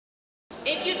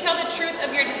If you tell the truth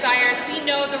of your desires, we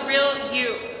know the real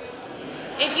you.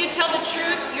 If you tell the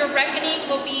truth, your reckoning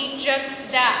will be just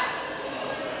that.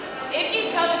 If you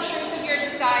tell the truth of your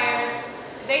desires,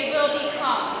 they will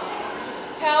become.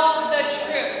 Tell the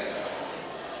truth.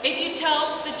 If you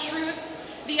tell the truth,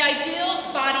 the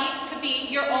ideal body could be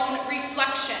your own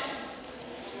reflection.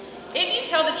 If you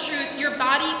tell the truth, your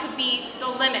body could be the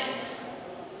limits.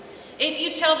 If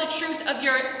you tell the truth of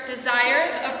your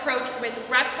desires, approach with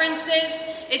references.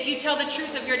 If you tell the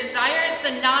truth of your desires,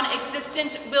 the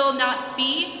non-existent will not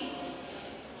be.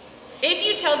 If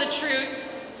you tell the truth,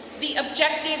 the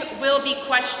objective will be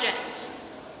questioned.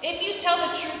 If you tell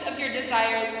the truth of your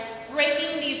desires,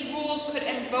 breaking these rules could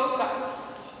invoke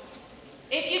us.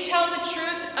 If you tell the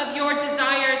truth of your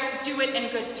desires, do it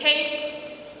in good taste.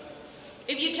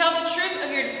 If you tell the truth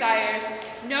of your desires,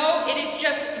 know it is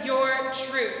just your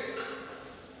truth.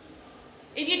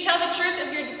 If you tell the truth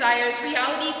of your desires,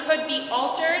 reality could be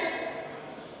altered.